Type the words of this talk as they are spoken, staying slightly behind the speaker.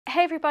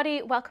Hey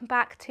everybody, welcome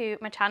back to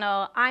my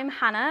channel. I'm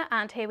Hannah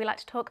and here we like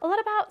to talk a lot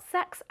about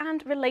sex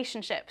and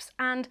relationships,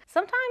 and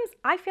sometimes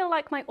I feel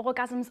like my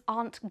orgasms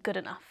aren't good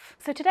enough.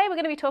 So today we're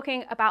going to be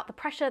talking about the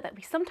pressure that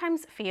we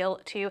sometimes feel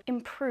to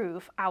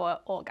improve our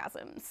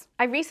orgasms.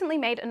 I recently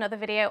made another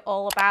video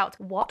all about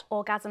what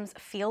orgasms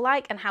feel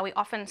like and how we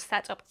often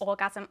set up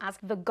orgasm as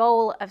the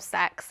goal of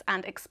sex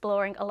and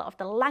exploring a lot of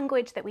the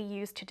language that we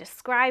use to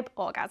describe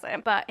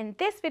orgasm. But in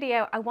this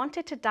video I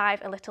wanted to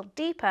dive a little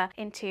deeper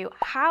into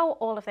how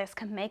all of this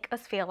can make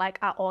us feel like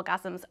our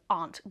orgasms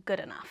aren't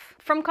good enough.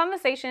 From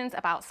conversations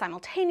about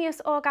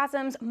simultaneous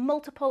orgasms,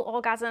 multiple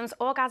orgasms,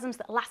 orgasms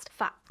that last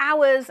for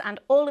hours, and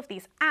all of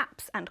these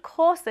apps and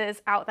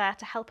courses out there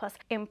to help us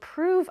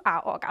improve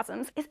our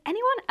orgasms, is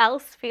anyone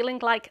else feeling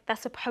like they're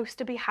supposed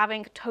to be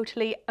having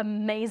totally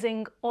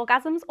amazing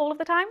orgasms all of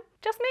the time?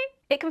 Just me?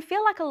 It can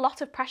feel like a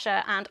lot of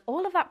pressure, and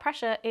all of that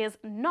pressure is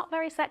not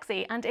very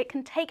sexy, and it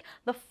can take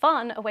the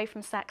fun away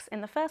from sex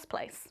in the first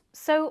place.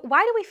 So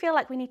why do we feel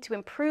like we need to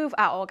improve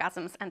our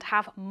orgasms and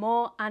have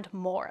more and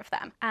more of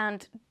them?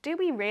 And do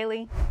we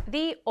really?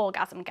 The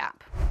orgasm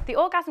gap. The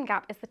orgasm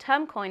gap is the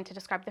term coined to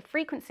describe the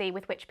frequency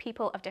with which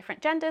people of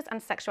different genders and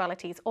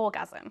sexualities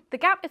orgasm. The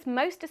gap is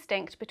most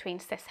distinct between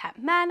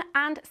cis-het men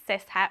and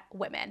cis-het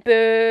women.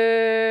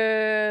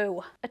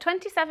 Boo! A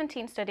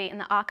 2017 study in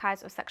the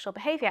Archives of Sexual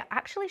Behavior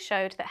actually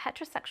showed that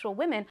heterosexual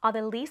women are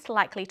the least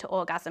likely to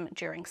orgasm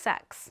during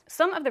sex.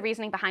 Some of the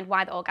reasoning behind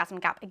why the orgasm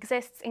gap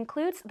exists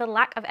includes the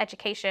lack of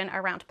education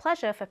around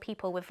pleasure for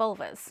people with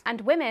vulvas,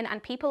 and women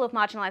and people of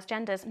marginalized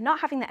genders not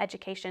having the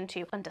education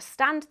to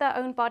understand their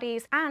own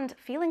bodies and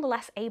feeling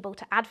less able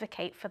to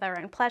advocate for their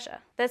own pleasure.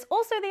 There's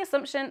also the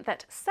assumption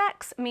that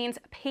sex means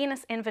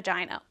penis in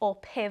vagina, or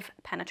PIV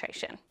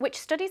penetration, which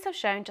studies have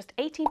shown just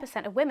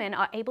 18% of women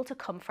are able to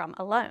come from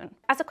alone.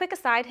 As a quick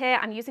aside here,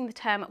 I'm using the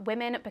term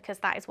women because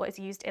that is what is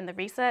used in the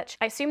research.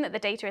 I assume that the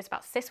data is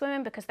about cis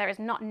women because there is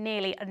not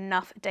nearly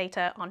enough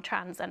data on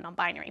trans and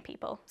non-binary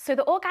people. So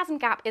the orgasm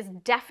gap is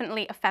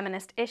definitely a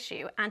feminist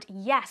issue, and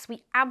yes,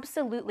 we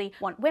absolutely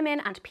want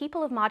women and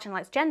people of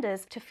marginalized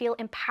genders to feel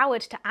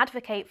empowered to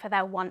advocate for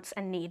their wants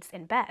and needs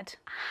in bed.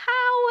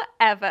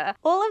 However,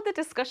 all of the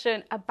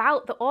discussion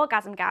about the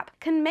orgasm gap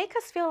can make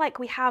us feel like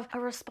we have a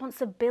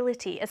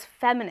responsibility as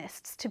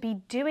feminists to be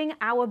doing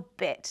our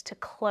bit to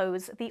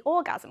close the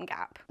orgasm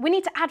gap. We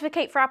need to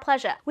advocate for our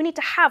pleasure. We need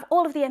to have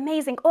all of the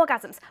amazing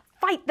orgasms,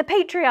 fight the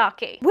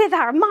patriarchy with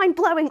our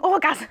mind-blowing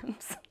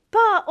orgasms.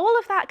 But all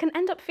of that can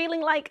end up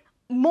feeling like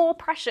more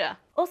pressure.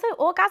 Also,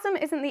 orgasm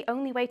isn't the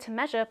only way to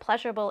measure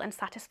pleasurable and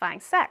satisfying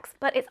sex,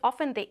 but it's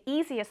often the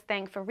easiest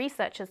thing for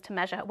researchers to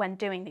measure when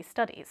doing these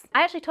studies.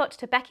 I actually talked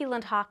to Becky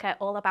lund-harket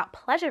all about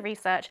pleasure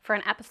research for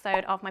an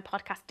episode of my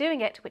podcast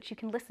Doing It, which you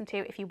can listen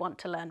to if you want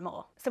to learn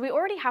more. So we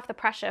already have the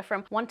pressure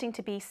from wanting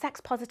to be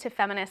sex-positive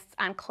feminists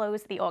and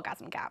close the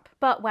orgasm gap.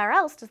 But where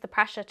else does the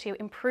pressure to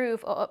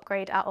improve or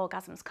upgrade our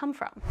orgasms come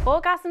from?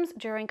 Orgasms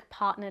during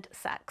partnered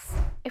sex.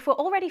 If we're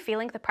already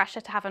feeling the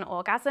pressure to have an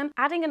orgasm,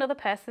 adding another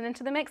person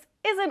into the mix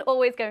isn't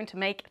always going to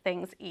make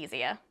things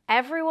easier.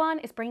 Everyone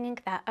is bringing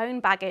their own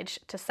baggage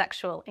to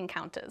sexual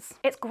encounters.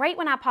 It's great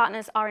when our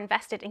partners are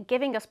invested in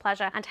giving us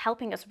pleasure and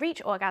helping us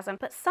reach orgasm,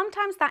 but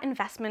sometimes that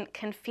investment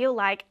can feel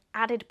like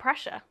added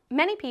pressure.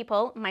 Many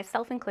people,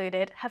 myself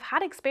included, have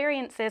had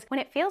experiences when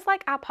it feels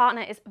like our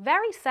partner is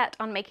very set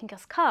on making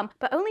us come,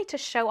 but only to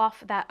show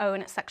off their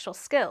own sexual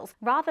skills,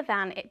 rather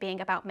than it being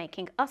about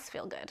making us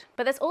feel good.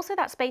 But there's also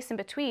that space in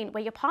between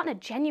where your partner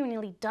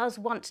genuinely does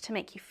want to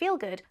make you feel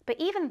good, but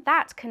even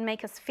that can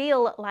make us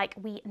feel like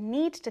we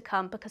need to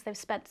come because they've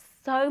spent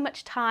so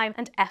much time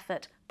and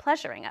effort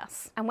pleasuring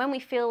us. And when we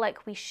feel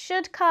like we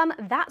should come,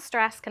 that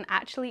stress can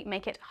actually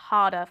make it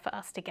harder for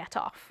us to get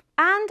off.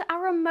 And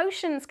our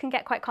emotions can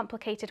get quite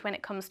complicated when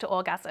it comes to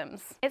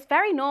orgasms. It's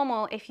very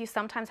normal if you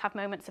sometimes have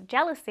moments of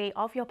jealousy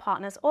of your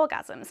partner's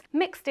orgasms,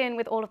 mixed in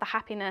with all of the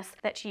happiness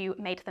that you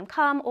made them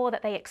come or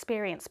that they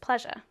experience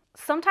pleasure.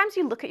 Sometimes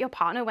you look at your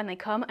partner when they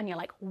come and you're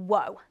like,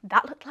 whoa,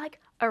 that looked like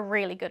a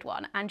really good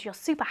one. And you're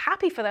super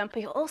happy for them,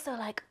 but you're also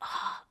like,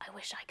 oh, I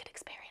wish I could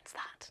experience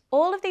that.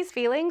 All of these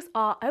feelings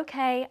are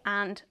okay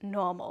and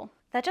normal.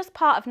 They're just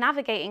part of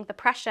navigating the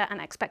pressure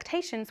and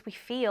expectations we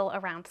feel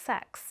around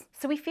sex.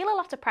 So we feel a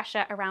lot of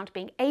pressure around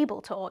being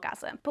able to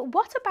orgasm, but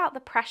what about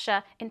the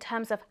pressure in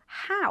terms of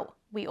how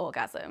we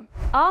orgasm?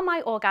 Are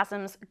my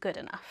orgasms good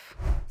enough?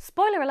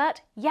 Spoiler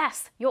alert,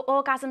 yes, your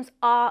orgasms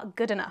are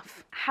good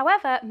enough.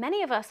 However,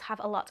 many of us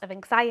have a lot of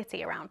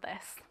anxiety around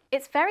this.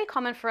 It's very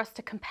common for us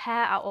to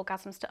compare our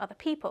orgasms to other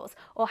people's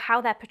or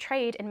how they're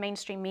portrayed in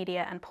mainstream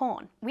media and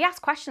porn. We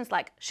ask questions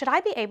like, should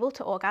I be able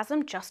to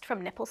orgasm just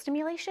from nipple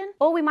stimulation?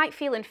 Or we might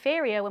feel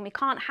inferior when we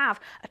can't have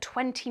a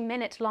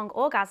 20-minute long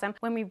orgasm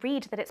when we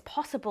read that it's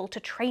possible to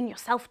train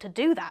yourself to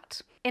do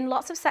that. In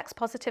lots of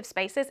sex-positive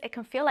spaces, it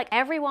can feel like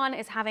everyone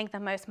is having the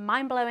most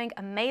mind-blowing,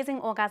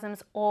 amazing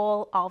orgasms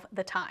all of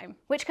the time,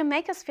 which can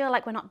make us feel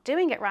like we're not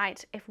doing it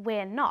right if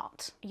we're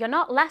not. You're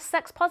not less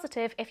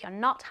sex-positive if you're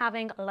not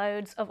having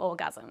loads of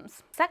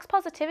orgasms. Sex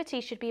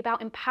positivity should be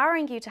about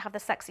empowering you to have the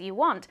sex that you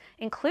want,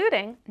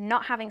 including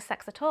not having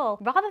sex at all,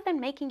 rather than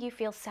making you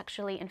feel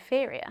sexually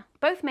inferior.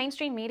 Both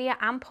mainstream media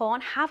and porn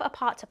have a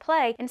part to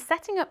play in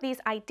setting up these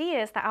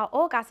ideas that our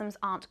orgasms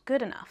aren't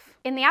good enough.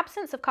 In the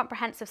absence of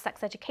comprehensive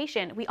sex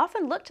education, we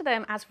often look to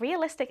them as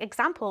realistic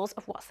examples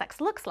of what sex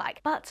looks like,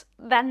 but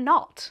they're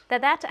not. They're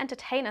there to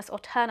entertain us or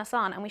turn us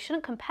on, and we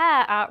shouldn't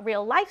compare our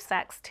real-life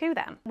sex to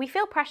them. We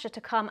feel pressure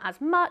to come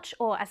as much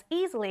or as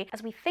easily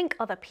as we think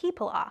other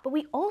people are, but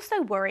we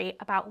also worry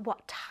about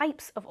what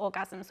types of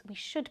orgasms we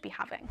should be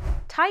having.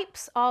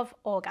 Types of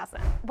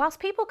orgasm. Whilst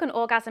people can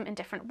orgasm in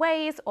different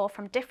ways or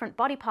from different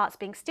body parts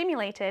being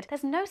stimulated,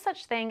 there's no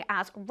such thing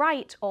as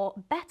right or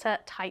better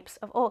types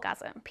of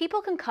orgasm.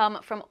 People can come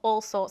from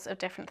all sorts of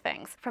different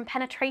things, from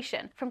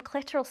penetration, from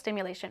clitoral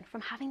stimulation,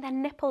 from having their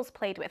nipples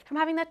played with, from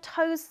having their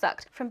toes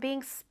sucked, from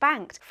being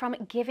spanked, from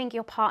giving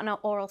your partner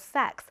oral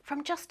sex,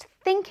 from just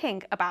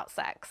thinking about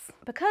sex.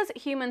 Because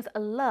humans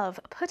love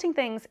putting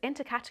things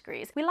into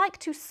categories, we like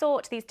to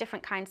sort these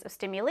different kinds of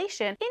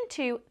stimulation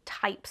into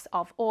types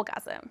of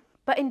orgasm.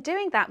 But in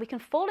doing that, we can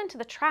fall into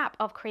the trap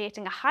of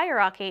creating a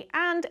hierarchy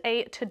and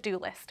a to-do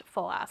list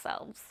for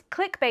ourselves.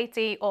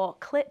 Clickbaity, or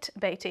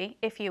clitbaity,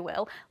 if you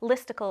will,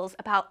 listicles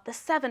about the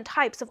 7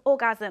 types of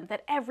orgasm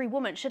that every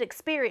woman should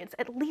experience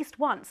at least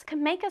once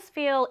can make us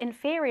feel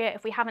inferior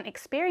if we haven't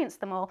experienced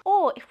them all,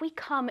 or if we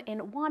come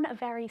in one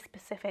very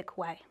specific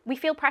way. We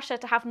feel pressure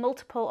to have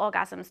multiple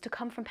orgasms, to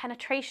come from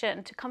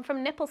penetration, to come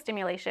from nipple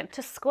stimulation,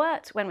 to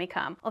squirt when we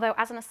come. Although,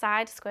 as an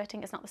aside,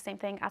 squirting is not the same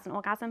thing as an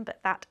orgasm, but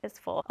that is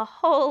for a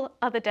whole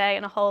other day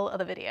and a whole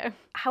other video.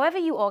 However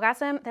you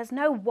orgasm, there's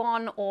no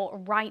one or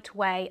right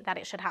way that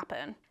it should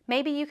happen.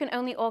 Maybe you can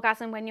only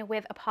orgasm when you're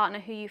with a partner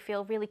who you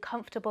feel really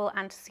comfortable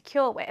and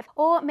secure with,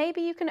 or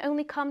maybe you can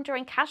only come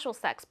during casual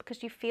sex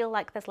because you feel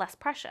like there's less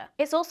pressure.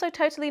 It's also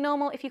totally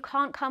normal if you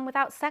can't come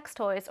without sex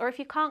toys, or if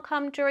you can't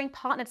come during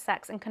partnered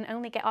sex and can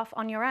only get off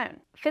on your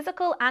own.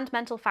 Physical and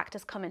mental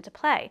factors come into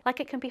play,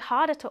 like it can be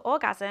harder to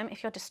orgasm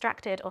if you're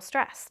distracted or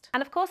stressed.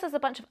 And of course, there's a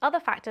bunch of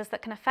other factors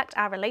that can affect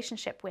our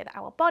relationship with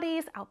our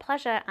bodies, our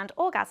pleasure, and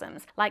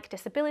orgasms, like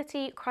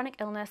disability, chronic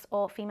illness,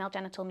 or female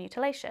genital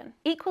mutilation.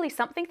 Equally,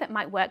 something that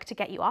might work to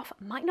get you off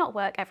might not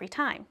work every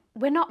time.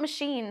 We're not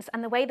machines,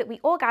 and the way that we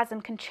orgasm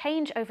can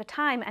change over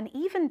time and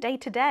even day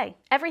to day.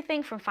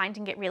 Everything from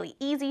finding it really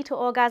easy to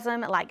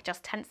orgasm, like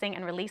just tensing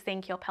and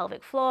releasing your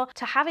pelvic floor,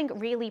 to having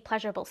really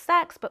pleasurable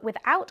sex but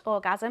without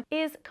orgasm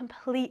is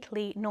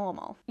completely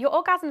normal. Your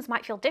orgasms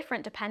might feel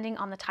different depending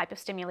on the type of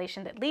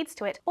stimulation that leads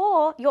to it,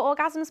 or your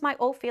orgasms might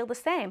all feel the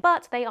same,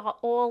 but they are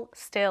all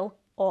still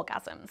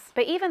orgasms.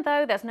 But even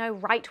though there's no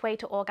right way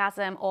to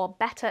orgasm or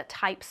better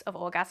types of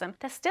orgasm,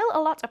 there's still a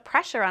lot of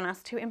pressure on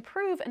us to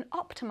improve and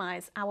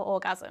optimize our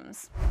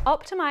orgasms.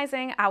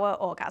 Optimizing our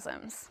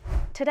orgasms.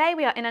 Today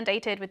we are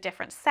inundated with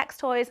different sex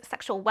toys,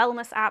 sexual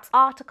wellness apps,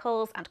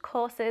 articles, and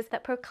courses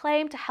that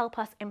proclaim to help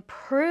us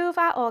improve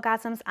our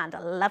orgasms and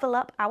level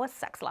up our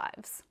sex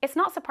lives. It's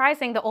not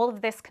surprising that all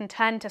of this can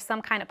turn to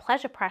some kind of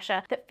pleasure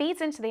pressure that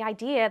feeds into the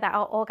idea that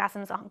our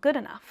orgasms aren't good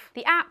enough.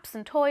 The apps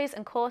and toys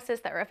and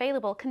courses that are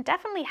available can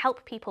definitely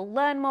help people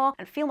learn more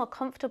and feel more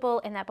comfortable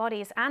in their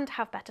bodies and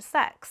have better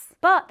sex.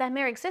 But their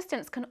mere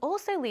existence can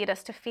also lead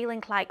us to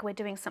feeling like we're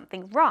doing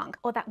something wrong,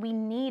 or that we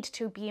need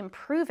to be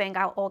improving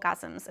our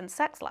orgasms and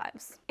sex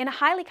lives. In a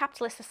highly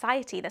capitalist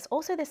society, there's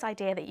also this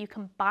idea that you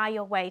can buy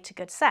your way to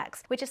good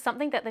sex, which is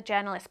something that the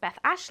journalist Beth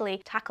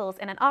Ashley tackles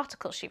in an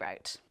article she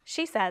wrote.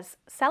 She says,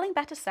 selling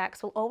better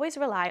sex will always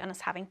rely on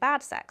us having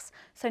bad sex,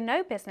 so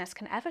no business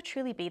can ever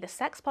truly be the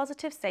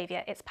sex-positive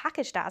savior it's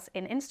packaged as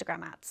in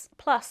Instagram ads.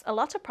 Plus, a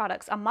lot of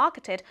products are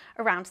marketed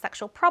around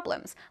sexual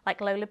problems, like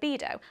low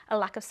libido, a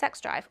lack of sex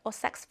drive, or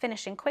sex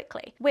finishing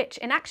quickly, which,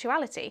 in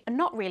actuality, are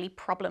not really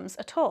problems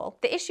at all.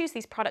 The issues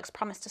these products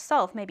promise to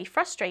solve may be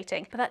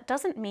frustrating, but that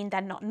doesn't mean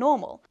they're not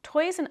normal.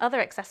 Toys and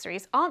other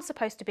accessories aren't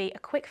supposed to be a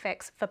quick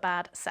fix for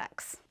bad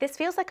sex. This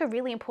feels like a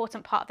really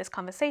important part of this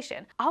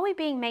conversation. Are we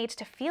being made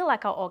to feel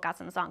like our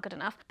orgasms aren't good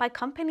enough by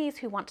companies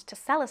who want to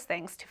sell us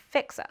things to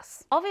fix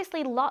us?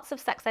 Obviously, lots of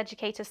sex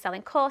educators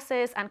selling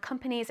courses and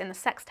companies in the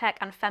sex tech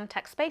and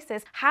femtech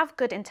spaces have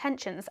good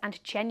intentions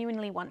and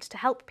genuinely want to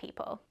help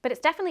people. But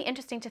it's definitely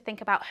interesting to think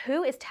about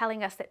who is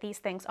telling us that these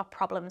things are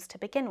problems to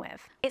begin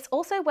with. It's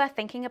also worth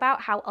thinking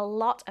about how a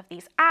lot of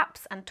these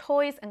apps and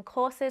toys and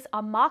courses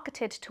are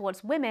marketed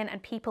towards women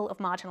and people of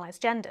marginalized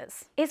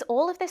genders. Is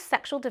all of this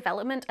sexual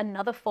development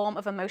another form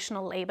of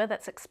emotional labor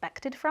that's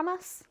expected from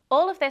us?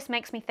 All of this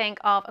makes makes me think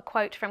of a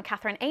quote from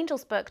Catherine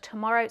Angel's book,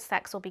 Tomorrow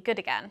Sex Will Be Good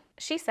Again.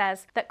 She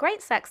says that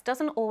great sex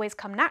doesn't always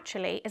come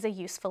naturally is a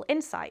useful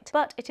insight,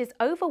 but it is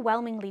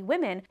overwhelmingly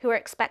women who are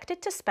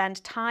expected to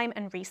spend time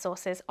and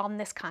resources on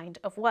this kind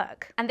of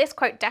work. And this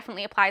quote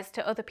definitely applies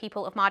to other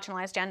people of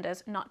marginalized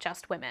genders, not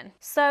just women.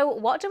 So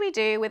what do we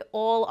do with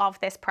all of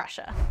this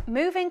pressure?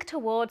 Moving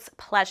towards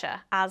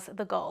pleasure as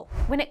the goal.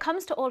 When it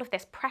comes to all of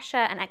this pressure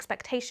and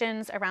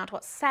expectations around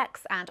what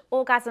sex and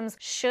orgasms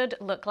should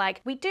look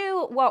like, we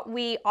do what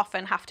we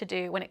often have to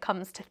do when it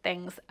comes to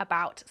things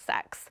about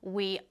sex.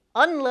 We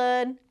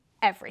unlearn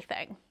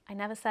everything. I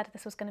never said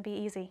this was going to be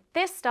easy.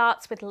 This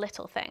starts with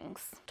little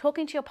things.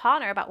 Talking to your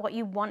partner about what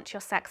you want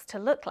your sex to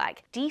look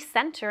like,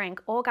 decentering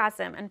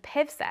orgasm and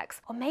PIV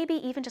sex, or maybe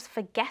even just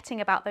forgetting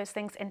about those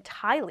things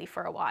entirely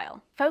for a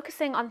while.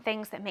 Focusing on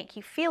things that make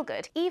you feel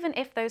good, even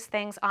if those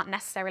things aren't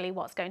necessarily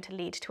what's going to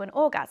lead to an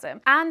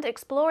orgasm, and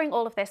exploring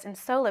all of this in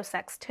solo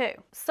sex too.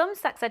 Some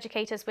sex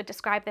educators would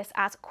describe this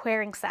as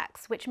queering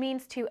sex, which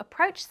means to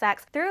approach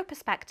sex through a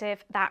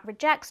perspective that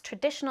rejects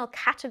traditional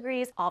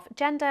categories of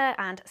gender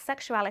and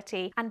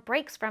sexuality and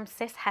breaks from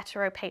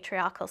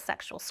cis-heteropatriarchal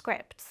sexual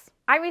scripts.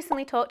 I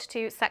recently talked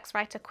to sex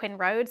writer Quinn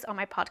Rhodes on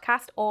my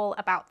podcast all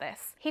about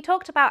this. He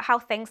talked about how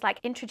things like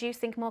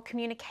introducing more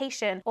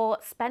communication or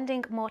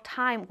spending more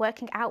time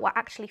working out what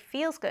actually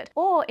feels good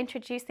or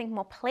introducing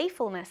more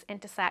playfulness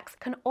into sex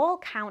can all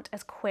count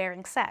as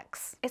queering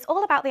sex. It's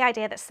all about the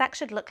idea that sex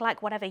should look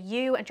like whatever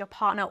you and your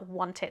partner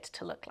want it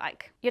to look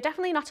like. You're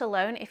definitely not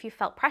alone if you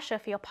felt pressure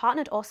for your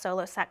partnered or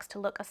solo sex to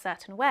look a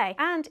certain way,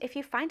 and if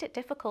you find it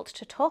difficult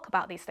to talk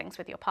about these things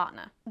with your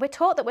partner. We're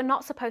taught that we're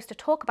not supposed to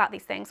talk about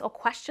these things or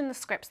question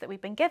the scripts that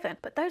we've been given,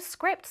 but those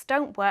scripts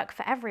don't work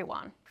for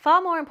everyone.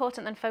 Far more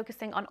important than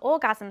focusing on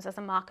orgasms as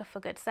a marker for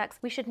good sex,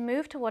 we should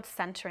move towards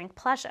centering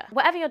pleasure.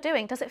 Whatever you're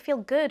doing, does it feel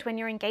good when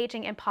you're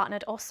engaging in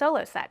partnered or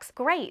solo sex?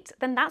 Great,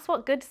 then that's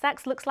what good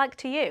sex looks like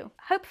to you.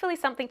 Hopefully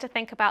something to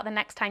think about the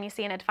next time you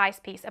see an advice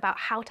piece about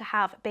how to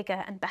have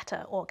bigger and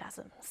better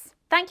orgasms.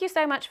 Thank you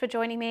so much for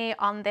joining me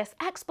on this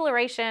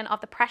exploration of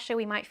the pressure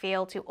we might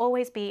feel to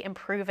always be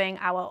improving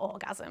our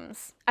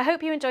orgasms. I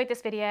hope you enjoyed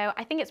this video.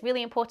 I think it's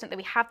really important that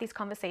we have these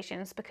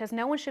conversations because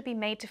no one should be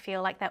made to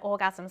feel like their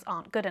orgasms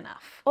aren't good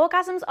enough.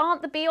 Orgasms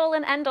aren't the be-all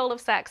and end-all of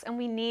sex, and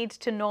we need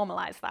to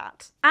normalize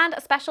that. And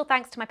a special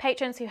thanks to my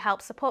patrons who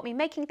help support me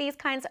making these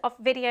kinds of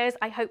videos.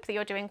 I hope that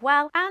you're doing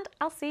well, and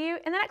I'll see you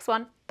in the next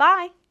one.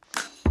 Bye!